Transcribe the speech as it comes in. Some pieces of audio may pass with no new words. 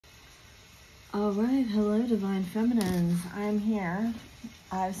All right, hello Divine Feminines. I'm here.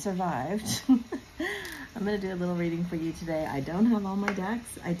 I've survived. I'm going to do a little reading for you today. I don't have all my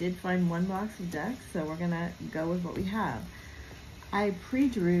decks. I did find one box of decks, so we're going to go with what we have. I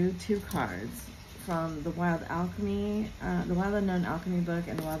pre-drew 2 cards from the Wild Alchemy, the Wild Unknown Alchemy book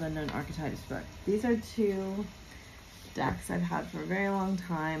and the Wild Unknown Archetypes book. These are 2 decks I've had for a very long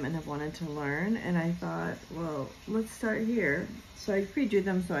time and have wanted to learn, and I thought, well, let's start here. So I pre-drew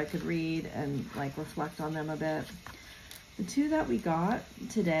them so I could read and like reflect on them a bit. The 2 that we got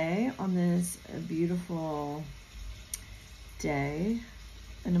today on this beautiful day,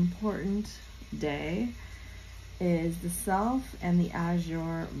 an important day, is the Self and the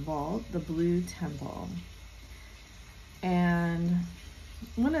Azure Vault, the Blue Temple. And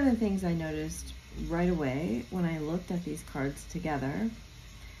one of the things I noticed right away when I looked at these cards together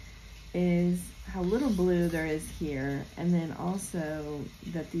is how little blue there is here, and then also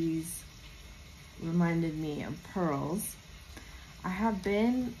that these reminded me of pearls. I have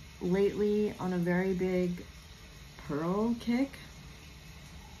been lately on a very big pearl kick,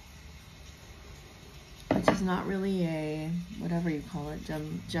 which is not really a, whatever you call it,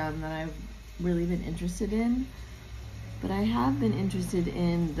 gem that I've really been interested in. But I have been interested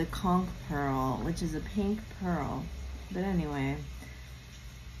in the conch pearl, which is a pink pearl. But anyway,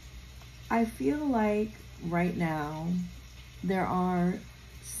 I feel like right now there are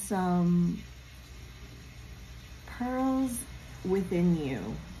some pearls within you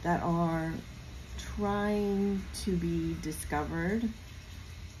that are trying to be discovered,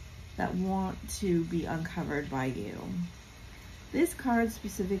 that want to be uncovered by you. This card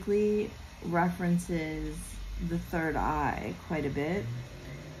specifically references the third eye quite a bit,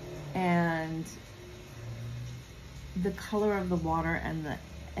 and the color of the water and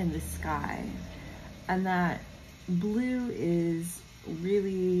the sky, and that blue is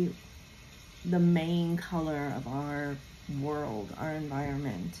really the main color of our world, our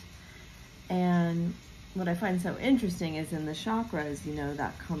environment. And what I find so interesting is in the chakras, you know,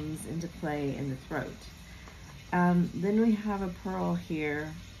 that comes into play in the throat. Then we have a pearl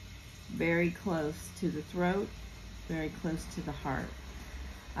here, very close to the throat, very close to the heart.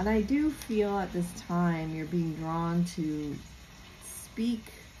 And I do feel at this time you're being drawn to speak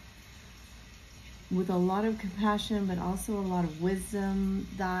with a lot of compassion, but also a lot of wisdom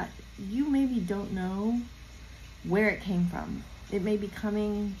that you maybe don't know where it came from. It may be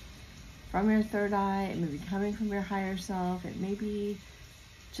coming from your third eye, it may be coming from your higher self, it may be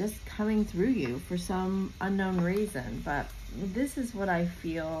just coming through you for some unknown reason, but this is what I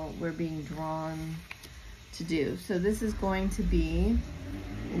feel we're being drawn to do. So this is going to be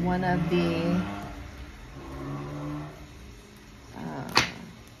one of the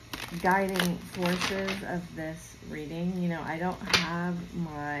guiding forces of this reading. You know, I don't have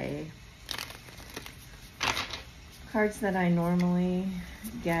my cards that I normally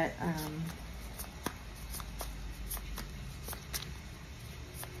get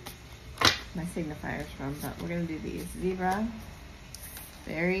my signifiers from, but we're going to do these. Zebra,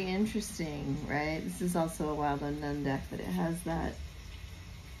 very interesting, right? This is also a Wild Unknown deck, but it has that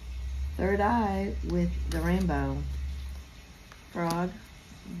third eye with the rainbow. Frog,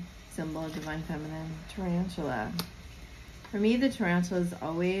 symbol of Divine Feminine. Tarantula. For me, the tarantula is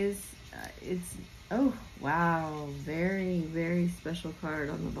always, oh, wow, very, very special card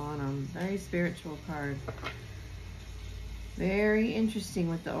on the bottom. Very spiritual card. Very interesting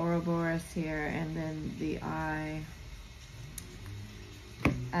with the Ouroboros here, and then the eye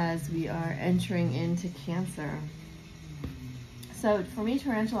as we are entering into Cancer. So for me,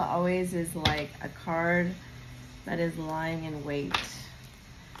 tarantula always is like a card that is lying in wait,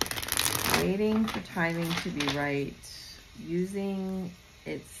 waiting for timing to be right, using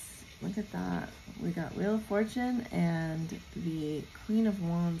its, look at that, we got Wheel of Fortune and the Queen of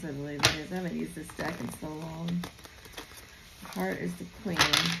Wands, I believe it is. I haven't used this deck in so long. Heart is the Queen,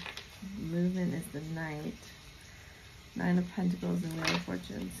 movement is the Knight, 9 of Pentacles and Wheel of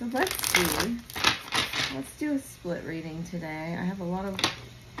Fortune. So let's do a split reading today. I have a lot of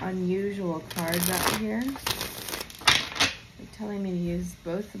unusual cards out here. They're telling me to use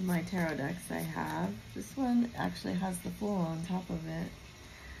both of my tarot decks I have. This one actually has the Fool on top of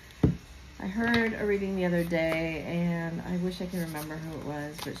it. I heard a reading the other day, and I wish I could remember who it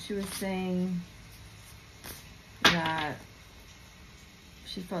was, but she was saying that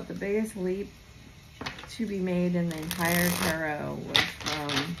she felt the biggest leap to be made in the entire tarot was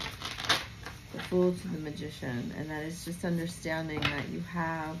from the Fool to the Magician, and that is just understanding that you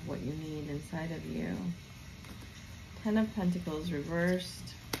have what you need inside of you. 10 of Pentacles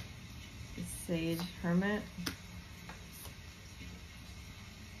reversed, the Sage Hermit,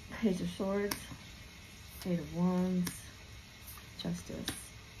 Page of Swords, Eight of Wands, Justice,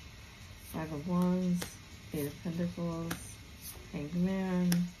 Five of Wands, Eight of Pentacles, Hanged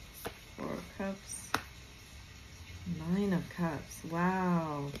Man, Four of Cups, Nine of Cups.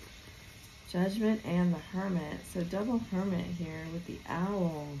 Wow. Judgment and the Hermit. So double Hermit here with the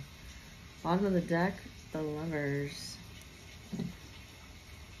Owl. Bottom of the deck, the Lovers.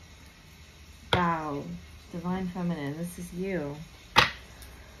 Wow. Divine Feminine, this is you.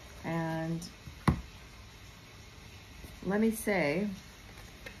 And let me say,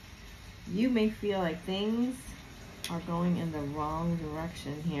 you may feel like things are going in the wrong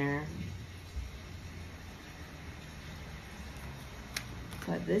direction here.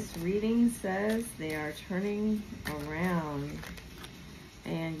 But this reading says they are turning around,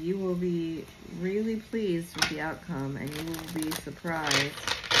 and you will be really pleased with the outcome, and you will be surprised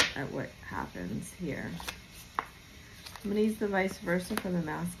at what happens here. I'm going to use the vice versa for the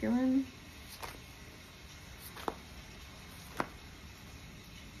masculine. I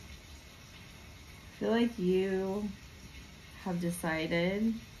feel like you have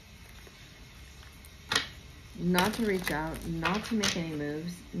decided not to reach out, not to make any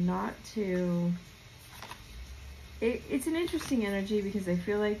moves, not to... It's an interesting energy because I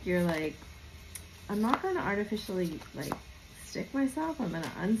feel like you're like, I'm not going to artificially like stick myself. I'm going to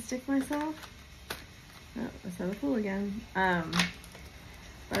unstick myself. Oh, I saw the Fool again.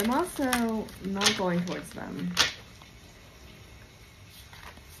 But I'm also not going towards them.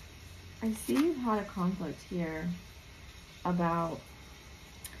 I see you've had a conflict here about,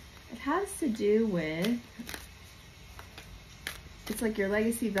 it has to do with, it's like your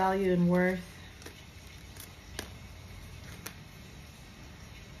legacy, value, and worth.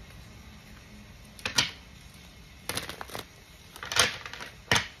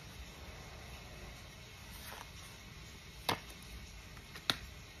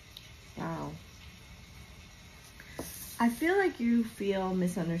 Wow. I feel like you feel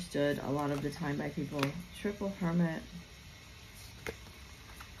misunderstood a lot of the time by people. Triple Hermit.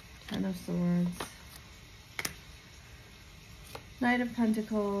 Ten of Swords. Knight of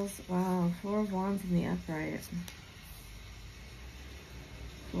Pentacles. Wow. Four of Wands in the upright.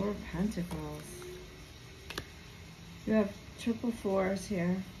 Four of Pentacles. You have triple fours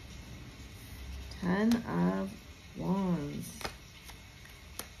here. Ten of Wands.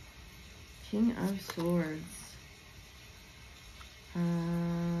 King of Swords.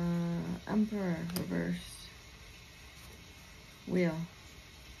 Emperor reversed. Wheel.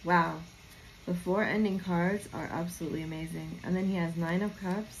 Wow. The four ending cards are absolutely amazing. And then he has Nine of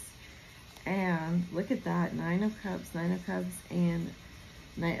Cups. And look at that. Nine of Cups, and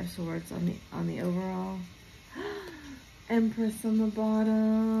Knight of Swords on the overall. Empress on the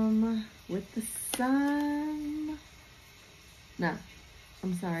bottom with the Sun. No,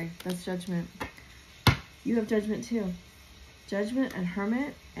 I'm sorry. That's Judgment. You have Judgment too. Judgment and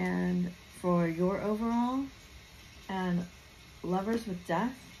Hermit, and for your overall, and Lovers with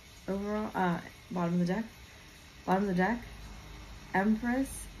Death overall, bottom of the deck,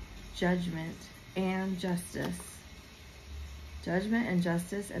 Empress, Judgment, and Justice. Judgment and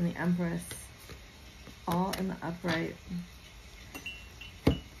Justice and the Empress, all in the upright.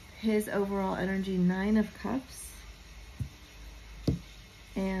 His overall energy, Nine of Cups,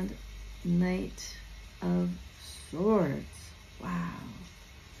 and Knight of Swords. Wow.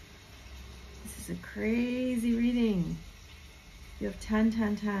 This is a crazy reading. You have 10,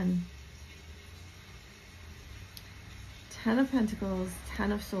 10, 10. 10 of Pentacles,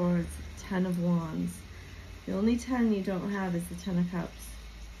 10 of Swords, 10 of Wands. The only 10 you don't have is the 10 of Cups.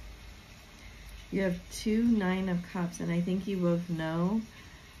 You have two Nine of Cups, and I think you both know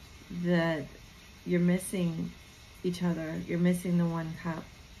that you're missing each other. You're missing the one cup.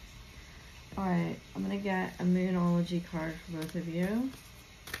 Alright, I'm going to get a Moonology card for both of you.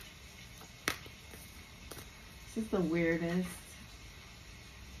 This is the weirdest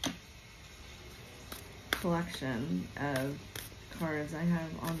collection of cards I have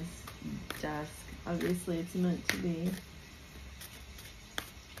on this desk. Obviously, it's meant to be.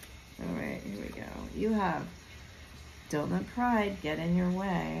 Alright, here we go. You have Don't Let Pride Get in Your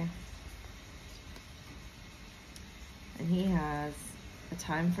Way. And he has A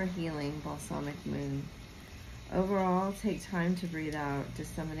Time for Healing, Balsamic Moon. Overall, take time to breathe out,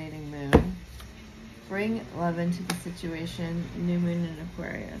 Disseminating Moon. Bring love into the situation, New Moon in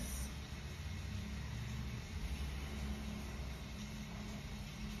Aquarius.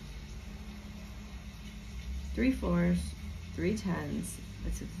 Three fours, three tens.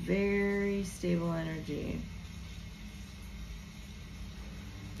 It's a very stable energy.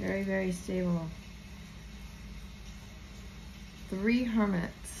 Very, very stable. Three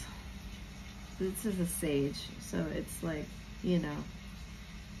Hermits. this is a sage, so it's like, you know.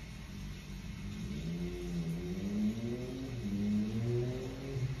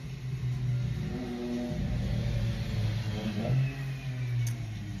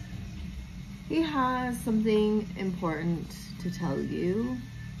 He has something important to tell you.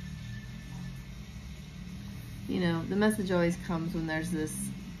 You know, the message always comes when there's this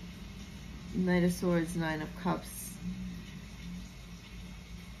Knight of Swords, Nine of Cups,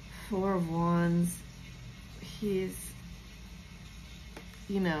 Four of Wands. He's,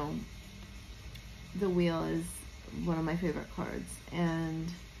 you know, the Wheel is one of my favorite cards. And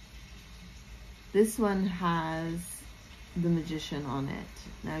this one has the Magician on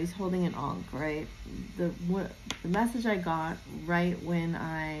it. Now he's holding an Ankh, right? The message I got right when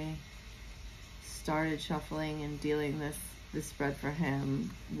I started shuffling and dealing this spread for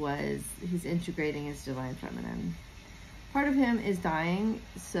him was he's integrating his divine feminine. Part of him is dying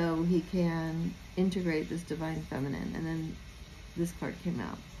so he can integrate this divine feminine, and then this card came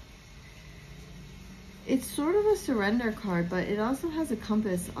out. It's sort of a surrender card, but it also has a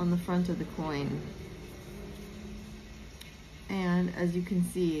compass on the front of the coin. And as you can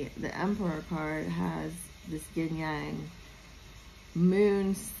see, the Emperor card has this yin-yang,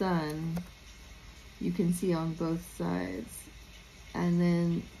 moon, sun, you can see on both sides. And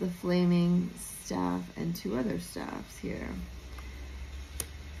then the flaming staff and two other staffs here.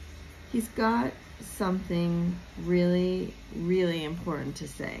 He's got something really, really important to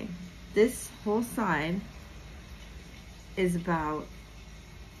say. This whole side is about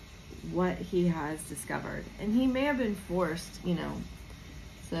what he has discovered, and he may have been forced, you know.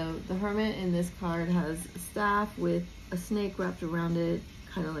 So the Hermit in this card has a staff with a snake wrapped around it,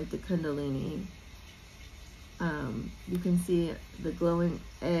 kind of like the Kundalini. You can see the glowing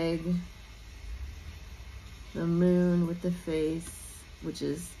egg, the moon with the face, which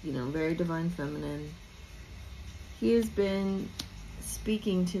is, you know, very divine feminine. He has been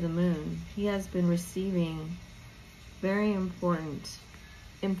speaking to the moon. He has been receiving very important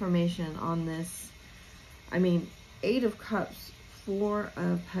information on this. I mean, 8 of Cups, 4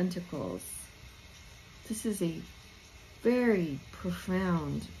 of Pentacles. This is a very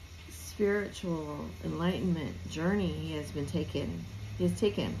profound spiritual enlightenment journey he has taken.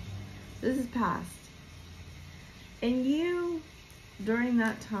 This is past. And you, during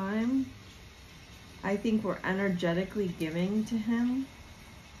that time, I think were energetically giving to him.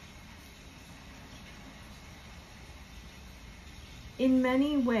 In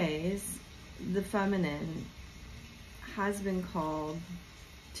many ways, the feminine has been called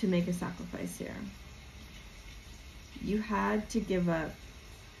to make a sacrifice here. You had to give up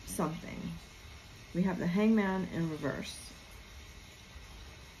something. We have the Hangman in reverse.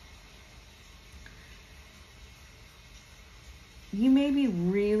 You may be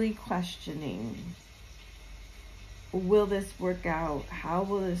really questioning, will this work out? How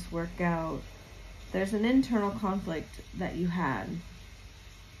will this work out? There's an internal conflict that you had.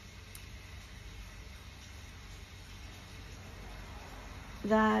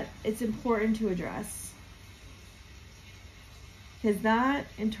 That it's important to address. Because that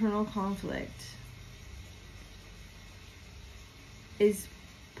internal conflict is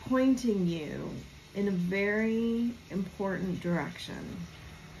pointing you in a very important direction.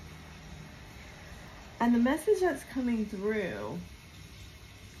 And the message that's coming through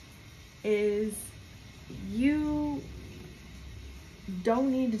is you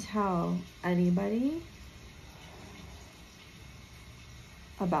don't need to tell anybody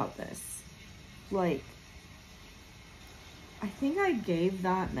about this. Like, I think I gave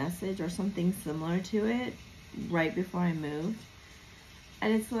that message or something similar to it right before I moved.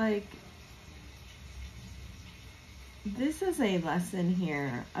 And it's like, this is a lesson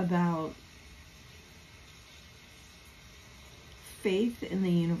here about faith in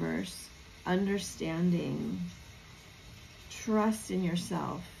the universe, understanding, trust in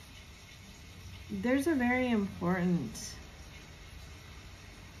yourself. There's a very important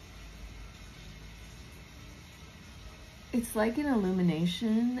it's like an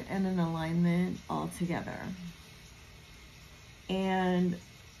illumination and an alignment all together. And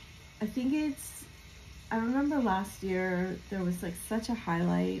I think I remember last year there was like such a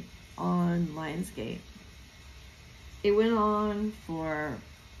highlight on Lionsgate. It went on for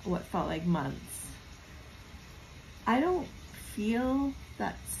what felt like months. I don't feel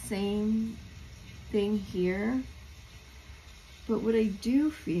that same thing here, but what I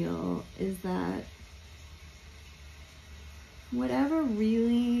do feel is that whatever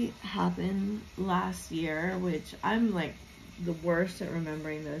really happened last year, which I'm like the worst at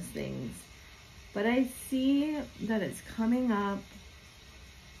remembering those things, but I see that it's coming up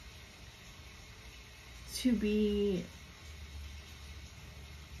to be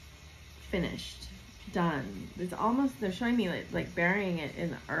finished, done. It's almost, they're showing me like burying it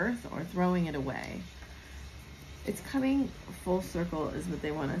in the earth or throwing it away. It's coming full circle is what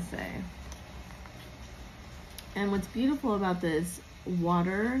they want to say. And what's beautiful about this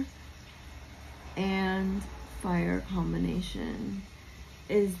water and fire combination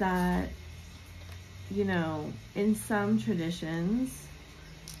is that, you know, in some traditions,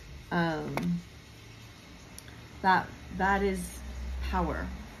 that is power,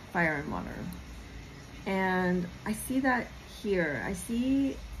 fire and water. And I see that here. I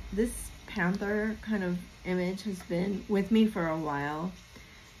see this panther kind of image has been with me for a while,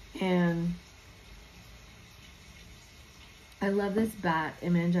 and I love this bat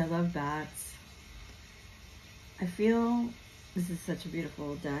image. I love bats. I feel this is such a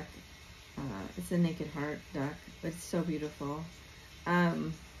beautiful deck. It's a Naked Heart deck, but it's so beautiful.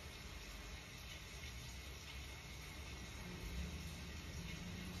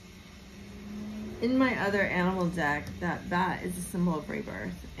 In my other animal deck, that bat is a symbol of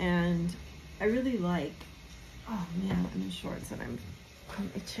rebirth, and I really like, oh man, I'm in shorts and I'm on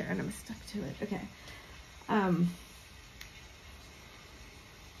my chair and I'm stuck to it. Okay.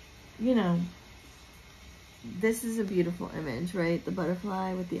 You know, this is a beautiful image, right? The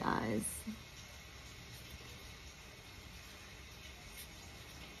butterfly with the eyes.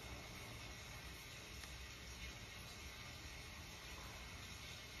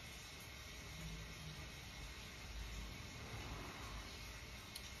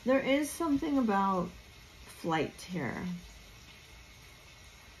 There is something about flight here.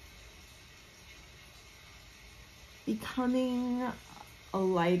 Becoming a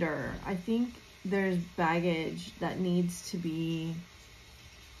lighter. I think there's baggage that needs to be,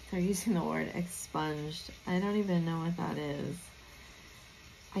 they're using the word expunged. I don't even know what that is.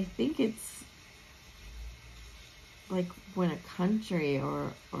 I think it's like when a country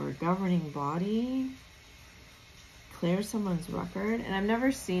or a governing body clears someone's record. And I've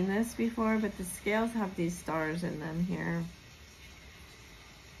never seen this before, but the scales have these stars in them here.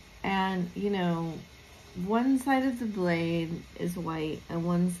 And, you know, one side of the blade is white and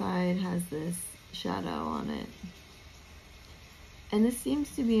one side has this shadow on it. And this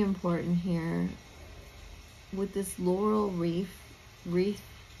seems to be important here. With this laurel wreath,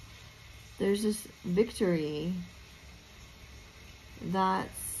 there's this victory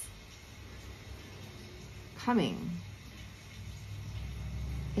that's coming.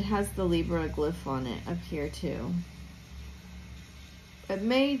 It has the Libra glyph on it up here too. It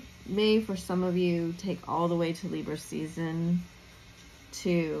may for some of you take all the way to Libra season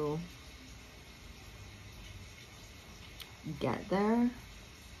to get there.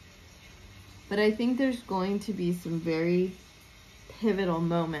 But I think there's going to be some very pivotal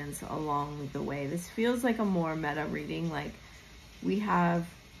moments along the way. This feels like a more meta reading. Like we have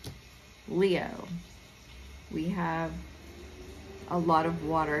Leo. We have a lot of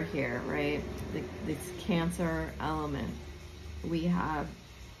water here, right? This Cancer element. We have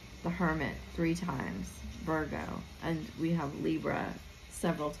the Hermit 3 times, Virgo, and we have Libra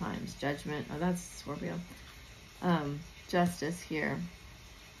several times, Judgment, oh that's Scorpio, Justice here,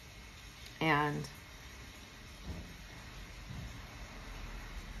 and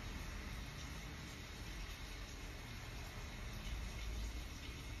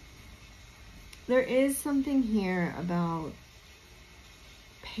there is something here about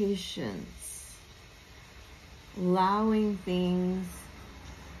patience, allowing things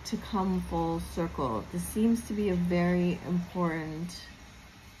to come full circle. This seems to be a very important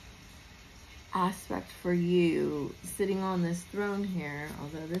aspect for you sitting on this throne here,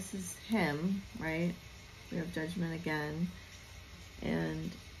 although this is him, right? We have Judgment again,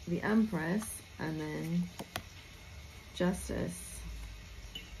 and the Empress, and then Justice.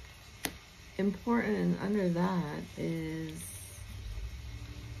 Important under that is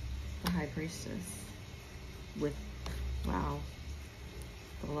the High Priestess with, wow,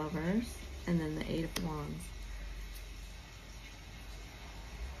 the Lovers, and then the 8 of Wands.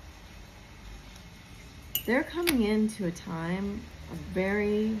 They're coming into a time of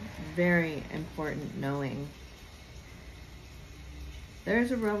very, very important knowing.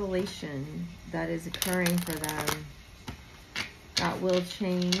 There's a revelation that is occurring for them that will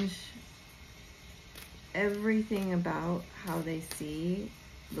change everything about how they see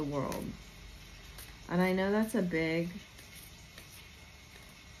the world. And I know that's a big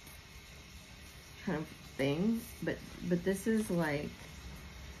kind of thing, but this is like,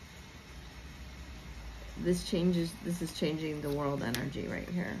 this is changing the world energy right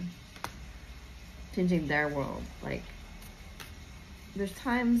here. Changing their world. Like, there's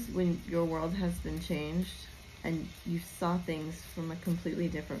times when your world has been changed and you saw things from a completely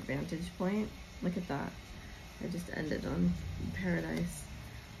different vantage point. Look at that. I just ended on paradise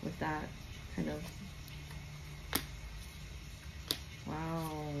with that kind of,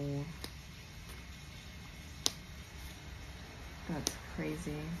 wow. That's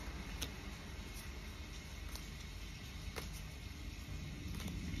crazy.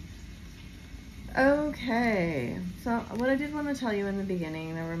 Okay, so what I did want to tell you in the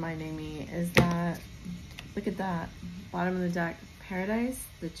beginning, that reminding me, is that, look at that, bottom of the deck, Paradise,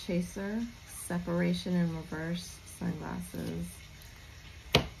 the Chaser, Separation in reverse, sunglasses.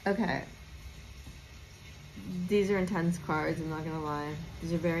 Okay, these are intense cards, I'm not gonna lie.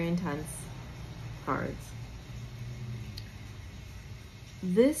 These are very intense cards.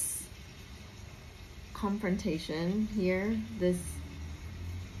 This confrontation here, this,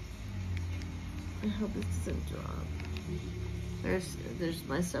 I hope this doesn't drop. There's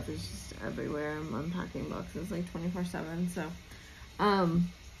my stuff is just everywhere. I'm unpacking boxes like 24/7. So,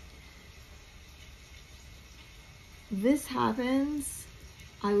 this happens,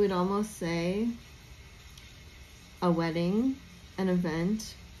 I would almost say, a wedding, an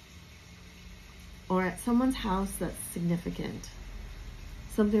event, or at someone's house that's significant.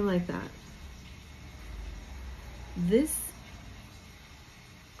 Something like that. This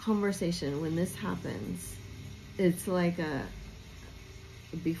conversation, when this happens, it's like a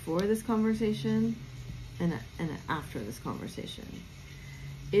before this conversation and after this conversation.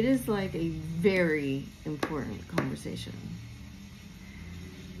 It is like a very important conversation.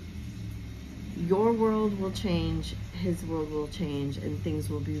 Your world will change, his world will change, and things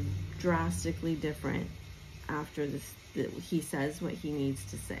will be drastically different after this. He says what he needs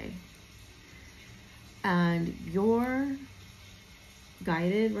to say. And you're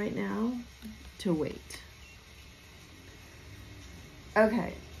guided right now to wait.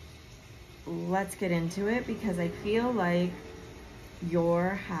 Okay, let's get into it, because I feel like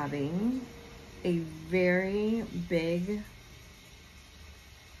you're having a very big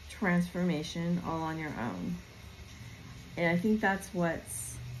transformation all on your own. And I think that's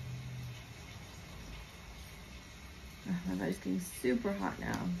what's, oh, my body's getting super hot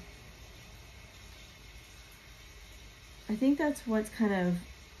now. I think that's what's kind of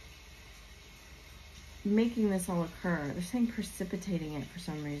making this all occur. They're saying precipitating it for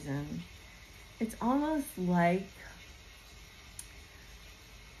some reason. It's almost like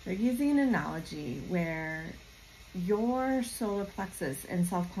they're using an analogy where your solar plexus and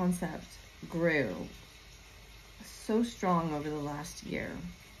self-concept grew so strong over the last year.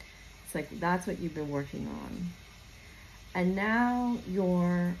 It's like that's what you've been working on. And now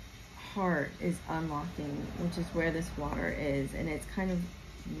your heart is unlocking, which is where this water is, and it's kind of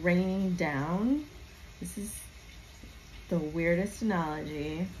raining down. This is the weirdest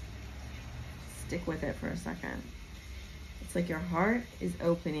analogy. Stick with it for a second. It's like your heart is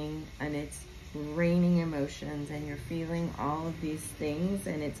opening and it's raining emotions, and you're feeling all of these things,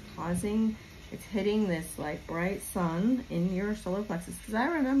 and it's hitting this like bright sun in your solar plexus. Because I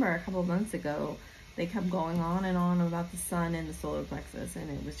remember a couple of months ago, they kept going on and on about the sun and the solar plexus, and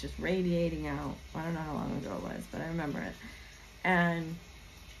it was just radiating out. I don't know how long ago it was, but I remember it. And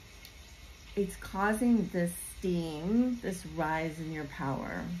it's causing this steam, this rise in your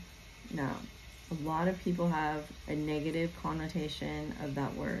power. Now, a lot of people have a negative connotation of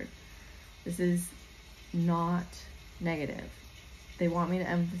that word. This is not negative. They want me to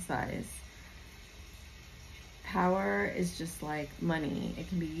emphasize power is just like money. It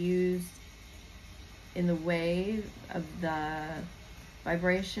can be used in the way of the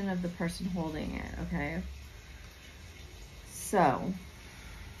vibration of the person holding it, okay? So,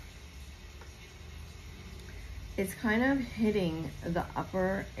 it's kind of hitting the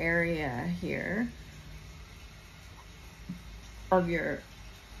upper area here of your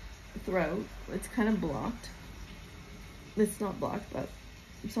throat. It's kind of blocked. It's not blocked, but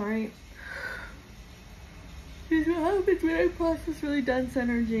I'm sorry. This is what happens when I process really dense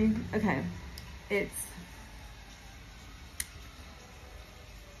energy. Okay.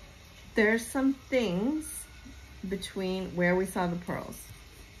 There's some things between where we saw the pearls.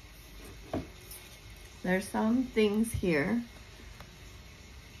 There's some things here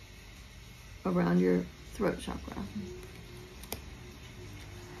around your throat chakra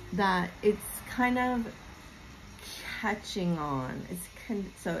that it's kind of catching on.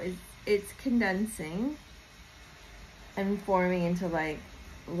 It's condensing and forming into like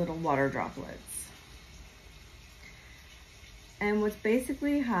little water droplets. And what's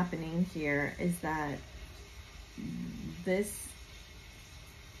basically happening here is that this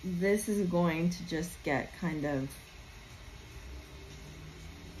is going to just get kind of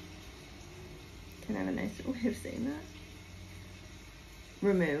a nicer way of saying that?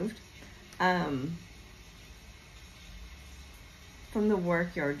 Removed. From the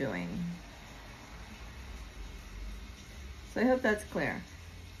work you're doing. So I hope that's clear.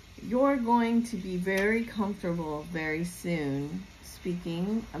 You're going to be very comfortable very soon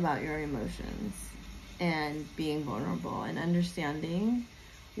speaking about your emotions and being vulnerable and understanding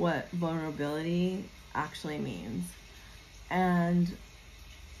what vulnerability actually means and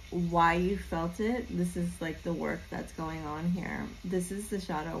why you felt it. This is like the work that's going on here. This is the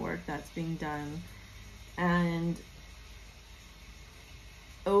shadow work that's being done. And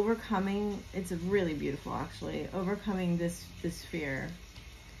overcoming, it's really beautiful actually, overcoming this fear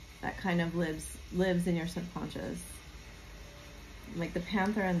that kind of lives in your subconscious. Like the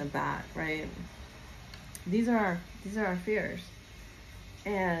panther and the bat, right? These are our fears.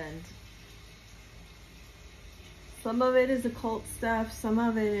 And some of it is occult stuff, some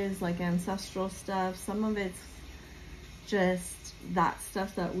of it is like ancestral stuff, some of it's just that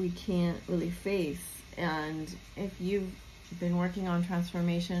stuff that we can't really face. And if you've been working on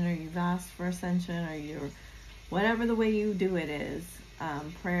transformation, or you've asked for ascension, or you're whatever the way you do it is,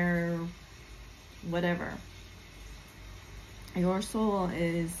 prayer, whatever, your soul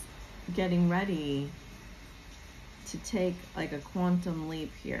is getting ready to take like a quantum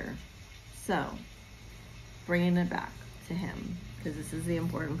leap here. So bringing it back to him, because this is the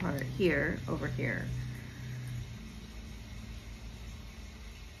important part here, over here.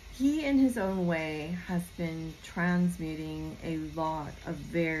 He, in his own way, has been transmuting a lot of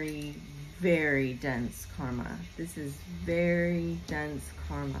very, very dense karma. This is very dense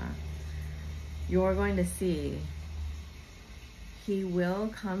karma. You're going to see he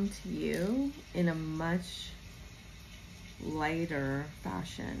will come to you in a much lighter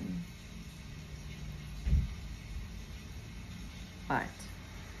fashion. But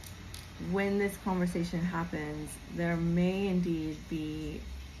when this conversation happens, there may indeed be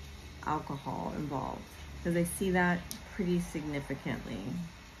alcohol involved, because I see that pretty significantly.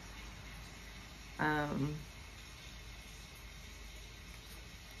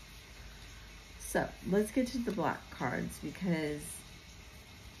 So let's get to the black cards, because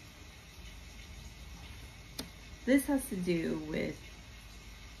this has to do with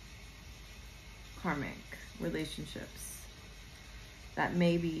karmic relationships that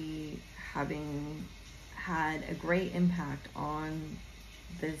may be having had a great impact on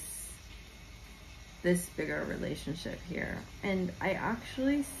this bigger relationship here. And I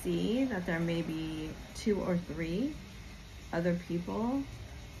actually see that there may be 2 or 3 other people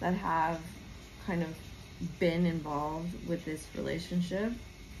that have kind of been involved with this relationship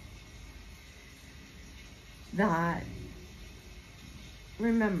that,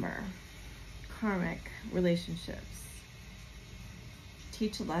 remember, karmic relationships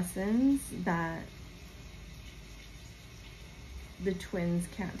teach lessons that the twins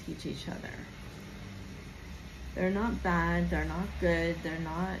can't teach each other. They're not bad, they're not good, they're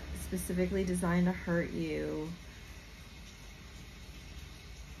not specifically designed to hurt you.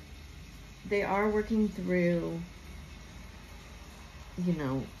 They are working through, you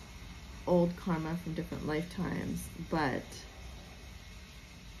know, old karma from different lifetimes, but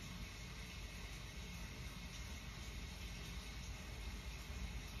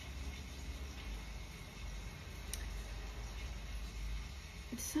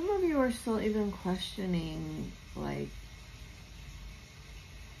some of you are still even questioning, like,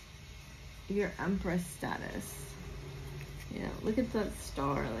 your Empress status. You know, look at that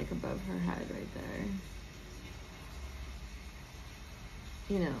star, like, above her head right there.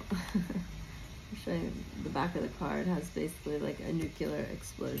 You know, I'm showing the back of the card has basically, like, a nuclear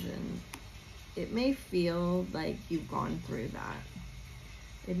explosion. It may feel like you've gone through that.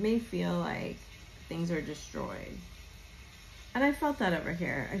 It may feel like things are destroyed. And I felt that over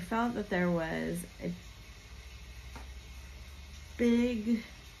here. I felt that there was a big,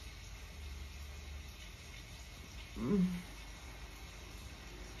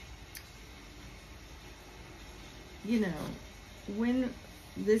 you know, when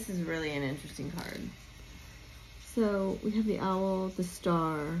this is really an interesting card. So we have the owl, the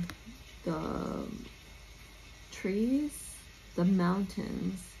star, the trees, the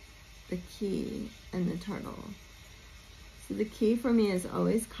mountains, the key, and the turtle. So the key for me is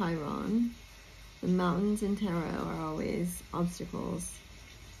always Chiron. The mountains in tarot are always obstacles.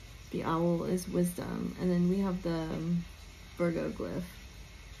 The owl is wisdom. And then we have the Virgo glyph.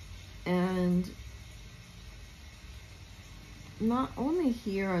 And not only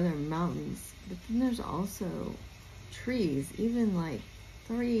here are there mountains, but then there's also trees, even like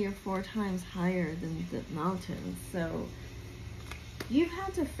 3 or 4 times higher than the mountains. So you've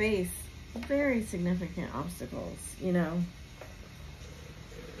had to face very significant obstacles, you know.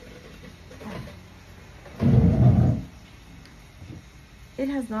 It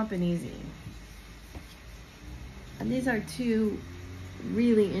has not been easy. And these are two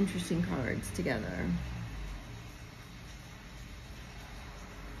really interesting cards together.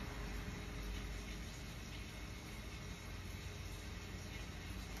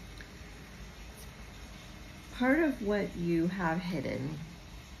 Part of what you have hidden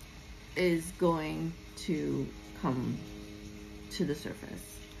is going to come to the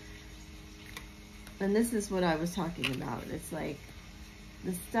surface. And this is what I was talking about. It's like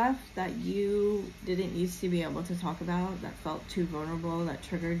the stuff that you didn't used to be able to talk about, that felt too vulnerable, that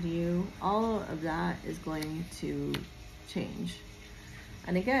triggered you, all of that is going to change.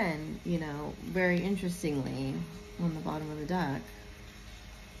 And again, you know, very interestingly, on the bottom of the deck,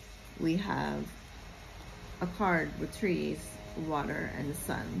 we have a card with trees, water, and the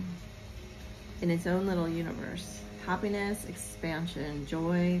sun in its own little universe. Happiness, expansion,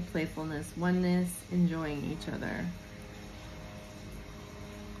 joy, playfulness, oneness, enjoying each other.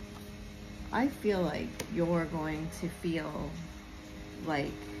 I feel like you're going to feel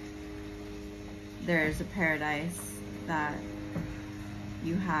like there's a paradise that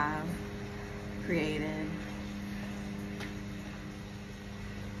you have created,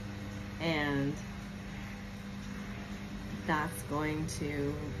 and that's going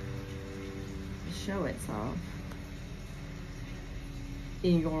to show itself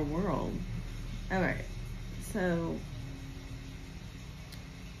in your world. All right, so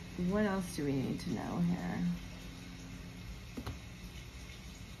what else do we need to know here?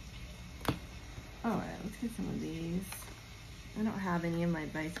 All right, let's get some of these. I don't have any of my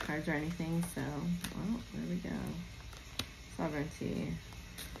advice cards or anything, so, well, there we go. Sovereignty.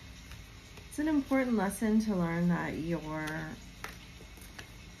 It's an important lesson to learn that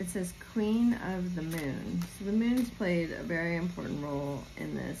it says Queen of the Moon. So the moon's played a very important role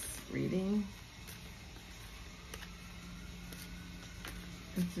in this reading.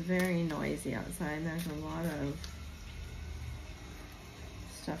 It's very noisy outside. There's a lot of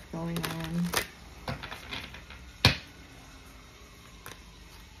stuff going on.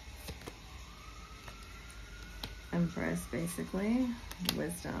 Empress, basically.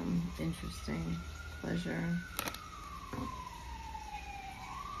 Wisdom, interesting, pleasure.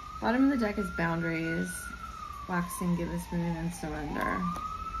 Bottom of the deck is boundaries, waxing, gibbous moon, and surrender.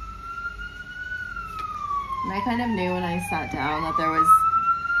 And I kind of knew when I sat down that there was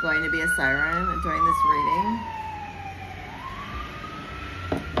going to be a siren during this reading.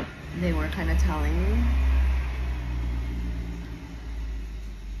 They were kind of telling me.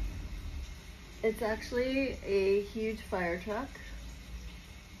 It's actually a huge fire truck,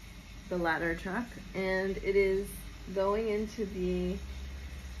 the ladder truck, and it is going into the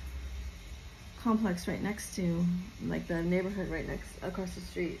complex right next to, like the neighborhood right across the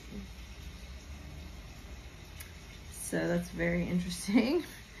street. So that's very interesting.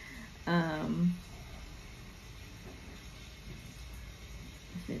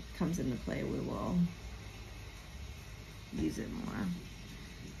 If it comes into play, we will use it more.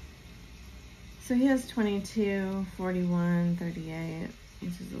 So he has 22, 41, 38,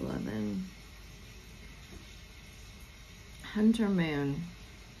 which is 11. Hunter Moon.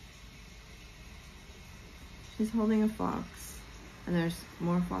 She's holding a fox, and there's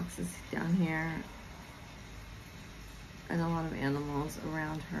more foxes down here, and a lot of animals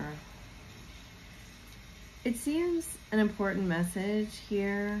around her. It seems an important message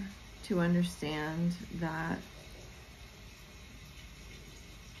here to understand that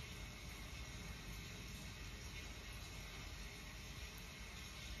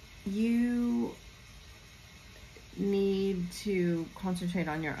you need to concentrate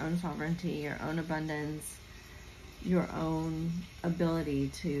on your own sovereignty, your own abundance, your own ability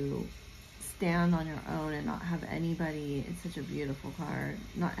to stand on your own and not have anybody, it's such a beautiful card,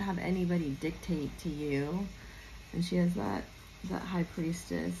 not have anybody dictate to you. And she has that high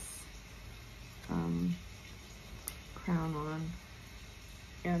priestess crown on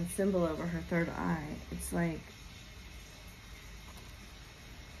and symbol over her third eye. It's like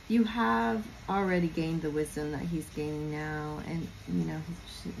you have already gained the wisdom that he's gaining now, and you know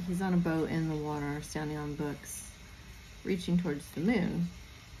he's on a boat in the water, standing on books, reaching towards the moon,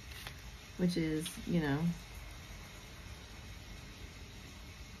 which is, you know,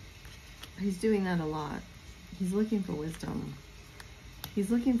 he's doing that a lot. He's looking for wisdom.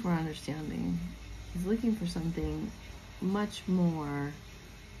 He's looking for understanding. He's looking for something much more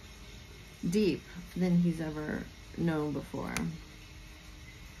deep than he's ever known before.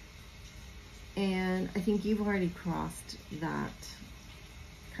 And I think you've already crossed that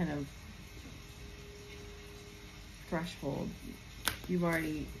kind of threshold. You've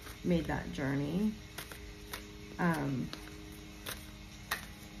already made that journey.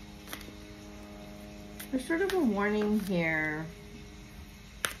 There's sort of a warning here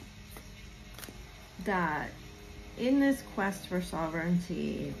that in this quest for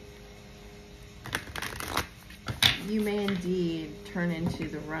sovereignty, you may indeed turn into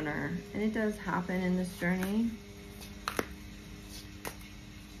the runner. And it does happen in this journey.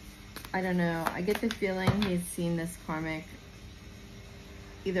 I don't know. I get the feeling he's seen this karmic,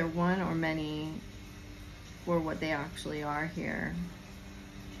 either one or many, for what they actually are here.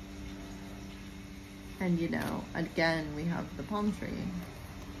 And you know, again, we have the palm tree.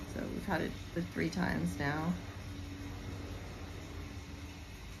 So we've had it the 3 times now.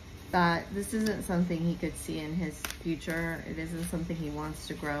 That this isn't something he could see in his future. It isn't something he wants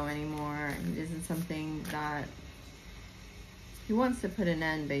to grow anymore. It isn't something that he wants to put an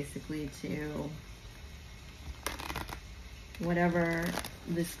end, basically, to whatever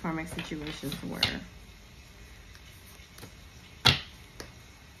this karmic situations were.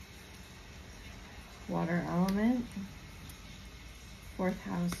 Water element, 4th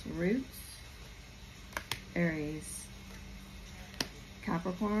house roots, Aries,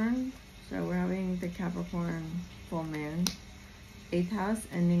 Capricorn. So we're having the Capricorn full moon. 8th house,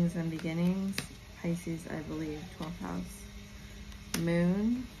 endings and beginnings, Pisces, I believe, 12th house.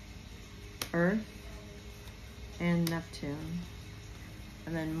 Moon, Earth, and Neptune.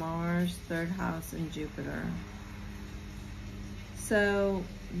 And then Mars, 3rd house, and Jupiter. So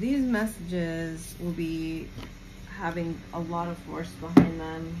these messages will be having a lot of force behind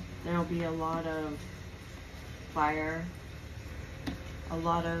them. There'll be a lot of fire. A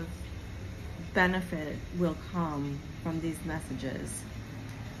lot of benefit will come from these messages.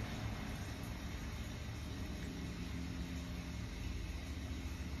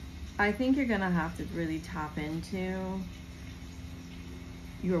 I think you're gonna have to really tap into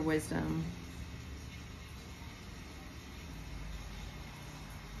your wisdom.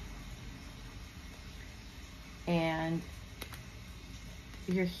 And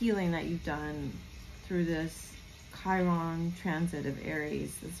your healing that you've done through this Chiron transit of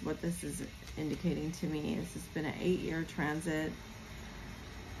Aries is what this is indicating to me. This has been an 8-year transit.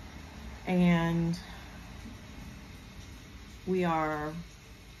 And we are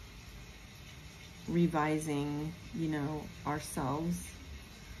revising, you know, ourselves.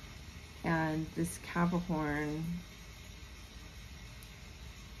 And this Capricorn,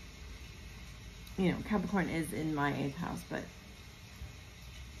 you know, Capricorn is in my 8th house, but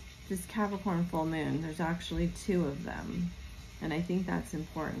this Capricorn full moon, there's actually 2 of them. And I think that's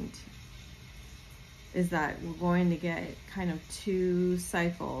important, is that we're going to get kind of 2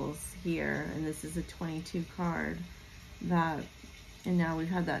 cycles here. And this is a 22 card that, and now we've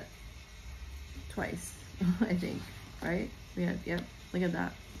had that twice, I think, right? We had, yep, look at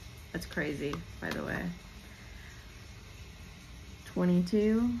that. That's crazy, by the way.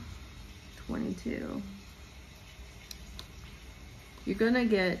 22. You're gonna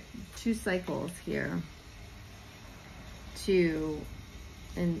get 2 cycles here. 2,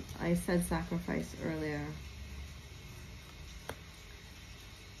 and I said sacrifice earlier.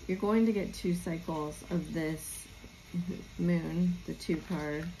 You're going to get 2 cycles of this moon, the 2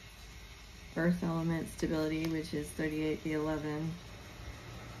 card. Earth element stability, which is 38, the 11.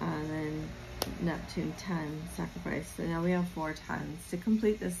 And then Neptune 10, sacrifice. So now we have 4 10s to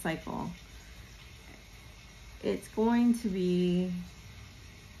complete this cycle. It's going to be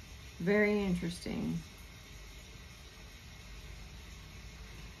very interesting.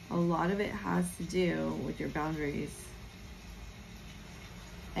 A lot of it has to do with your boundaries.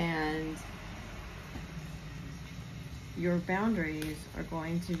 And your boundaries are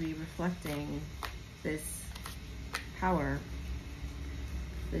going to be reflecting this power,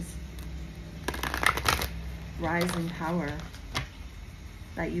 this rise in power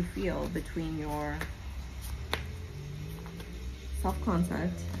that you feel between your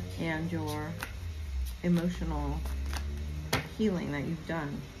self-concept and your emotional healing that you've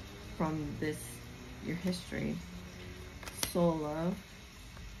done from this, your history. Soul love,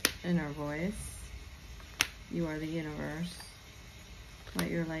 inner voice, you are the universe, let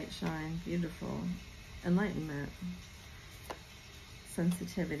your light shine, beautiful, enlightenment,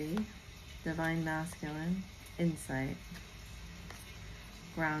 sensitivity, divine masculine, insight,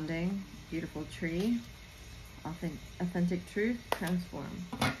 grounding, beautiful tree, authentic truth, transform.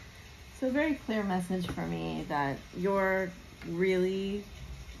 So a very clear message for me that you're really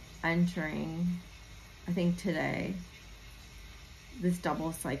entering, I think today, this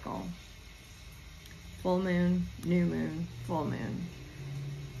double cycle. Full moon, new moon, full moon.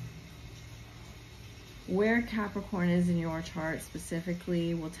 Where Capricorn is in your chart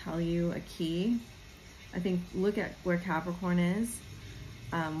specifically will tell you a key. I think look at where Capricorn is,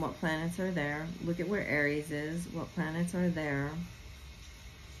 what planets are there. Look at where Aries is, what planets are there.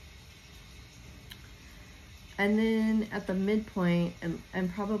 And then at the midpoint,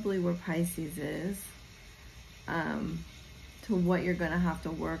 and probably where Pisces is, to what you're going to have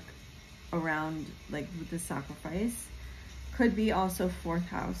to work around, like with the sacrifice. Could be also 4th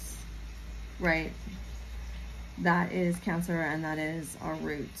house, right? That is Cancer, and that is our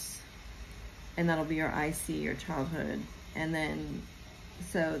roots. And that'll be your IC, your childhood. And then,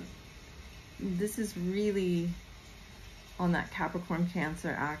 so this is really on that Capricorn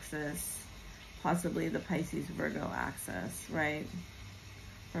Cancer axis, possibly the Pisces Virgo axis, right?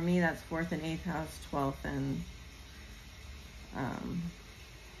 For me, that's 4th and 8th house, 12th and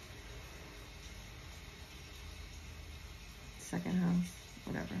 2nd house,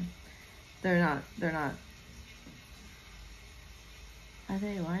 whatever. They're not, are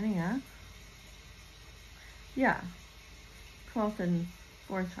they lining up? Yeah, 12th and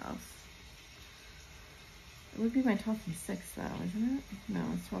 4th house. It would be my 12th and 6th though, isn't it? No,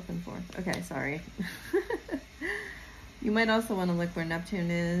 it's 12th and 4th. Okay, sorry. You might also want to look where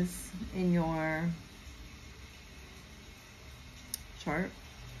Neptune is in your chart.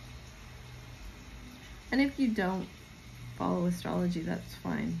 And if you don't follow astrology, that's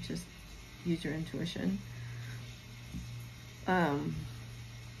fine. Just use your intuition.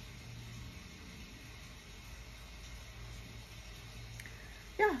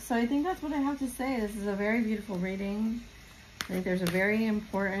 Yeah, so I think that's what I have to say. This is a very beautiful reading. I think there's a very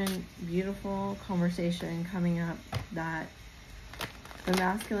important, beautiful conversation coming up that the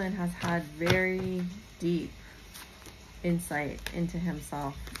masculine has had very deep insight into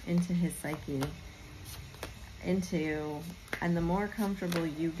himself, into his psyche, and the more comfortable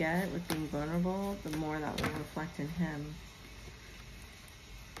you get with being vulnerable, the more that will reflect in him.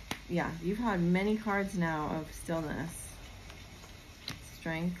 Yeah, you've had many cards now of stillness,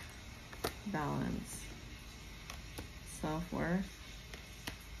 strength, balance, self-worth,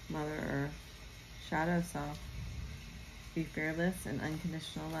 Mother Earth, shadow self, be fearless, and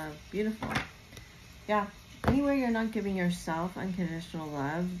unconditional love. Beautiful. Yeah, anywhere you're not giving yourself unconditional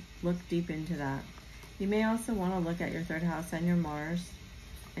love, look deep into that. You may also want to look at your 3rd house and your Mars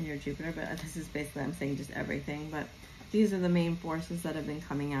and your Jupiter, but this is basically, I'm saying just everything, but these are the main forces that have been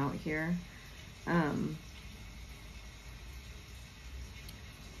coming out here.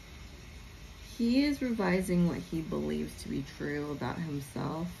 He is revising what he believes to be true about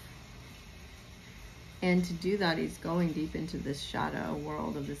himself. And to do that, he's going deep into this shadow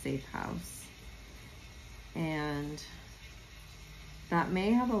world of this 8th house. And that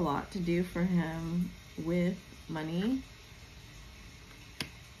may have a lot to do for him with money,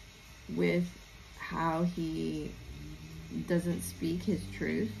 with how he doesn't speak his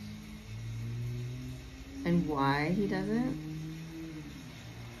truth, and why he doesn't.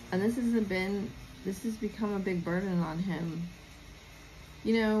 And this has become a big burden on him.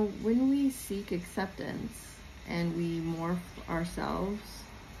 You know, when we seek acceptance and we morph ourselves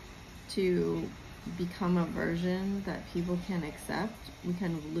to become a version that people can accept, we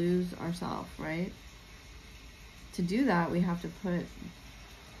kind of lose ourselves, right? To do that, we have to put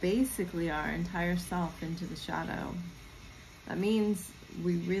basically our entire self into the shadow. That means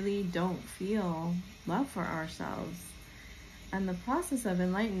we really don't feel love for ourselves. And the process of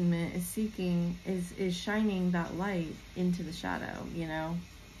enlightenment is shining that light into the shadow, you know?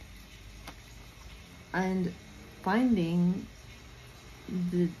 And finding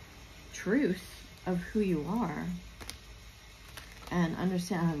the truth of who you are. And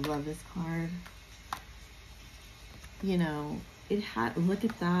understand, I love this card. You know, it had, look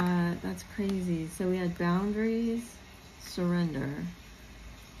at that, that's crazy. So we had boundaries, surrender,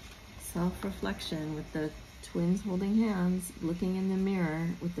 self-reflection with the twins holding hands, looking in the mirror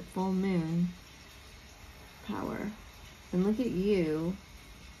with the full moon, power. And look at you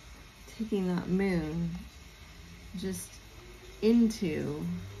taking that moon just into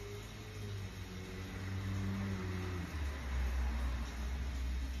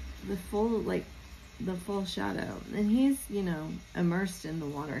the full, like, the full shadow. And he's, you know, immersed in the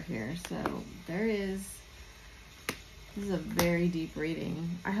water here. So this is a very deep reading.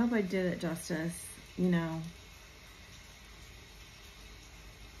 I hope I did it justice. You know,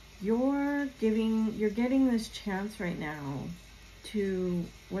 you're getting this chance right now to,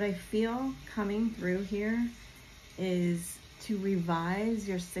 what I feel coming through here is to revise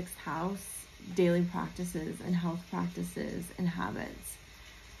your 6th house daily practices and health practices and habits.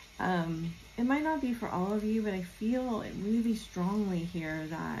 It might not be for all of you, but I feel it really strongly here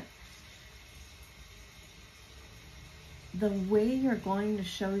that the way you're going to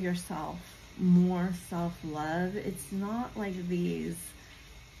show yourself more self-love, it's not like these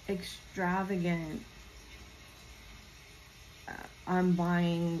extravagant, I'm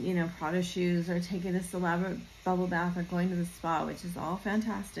buying, you know, Prada shoes or taking this elaborate bubble bath or going to the spa, which is all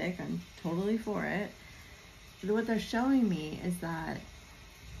fantastic. I'm totally for it. What they're showing me is that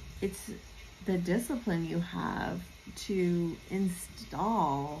it's the discipline you have to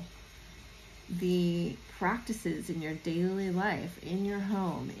install the practices in your daily life, in your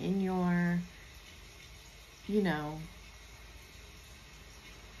home, in your, you know,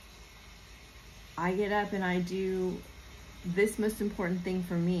 I get up and I do this most important thing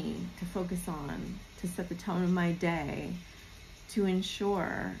for me to focus on, to set the tone of my day, to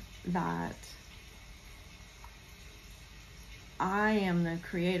ensure that I am the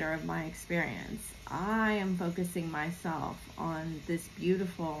creator of my experience. I am focusing myself on this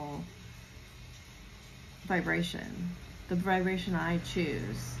beautiful vibration, the vibration I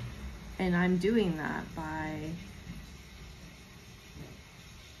choose. And I'm doing that by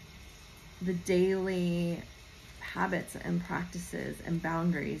the daily habits and practices and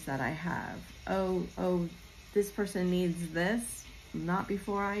boundaries that I have. Oh, this person needs this, not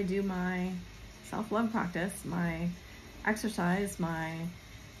before I do my self-love practice, my exercise, my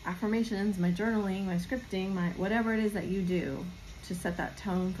affirmations, my journaling, my scripting, my whatever it is that you do to set that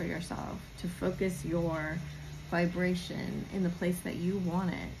tone for yourself, to focus your vibration in the place that you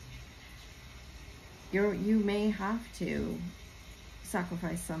want it. You may have to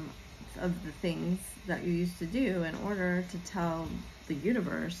sacrifice some of the things that you used to do in order to tell the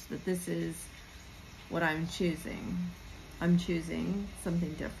universe that this is what I'm choosing. I'm choosing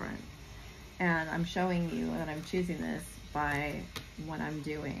something different. And I'm showing you that I'm choosing this by what I'm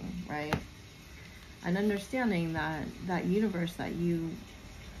doing, right? And understanding that that universe that you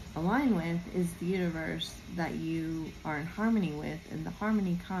align with is the universe that you are in harmony with, and the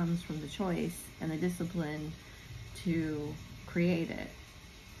harmony comes from the choice and the discipline to create it.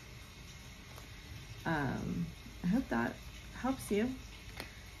 I hope that helps you.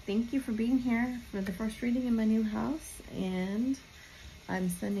 Thank you for being here for the first reading in my new house, and I'm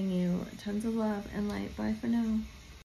sending you tons of love and light. Bye for now.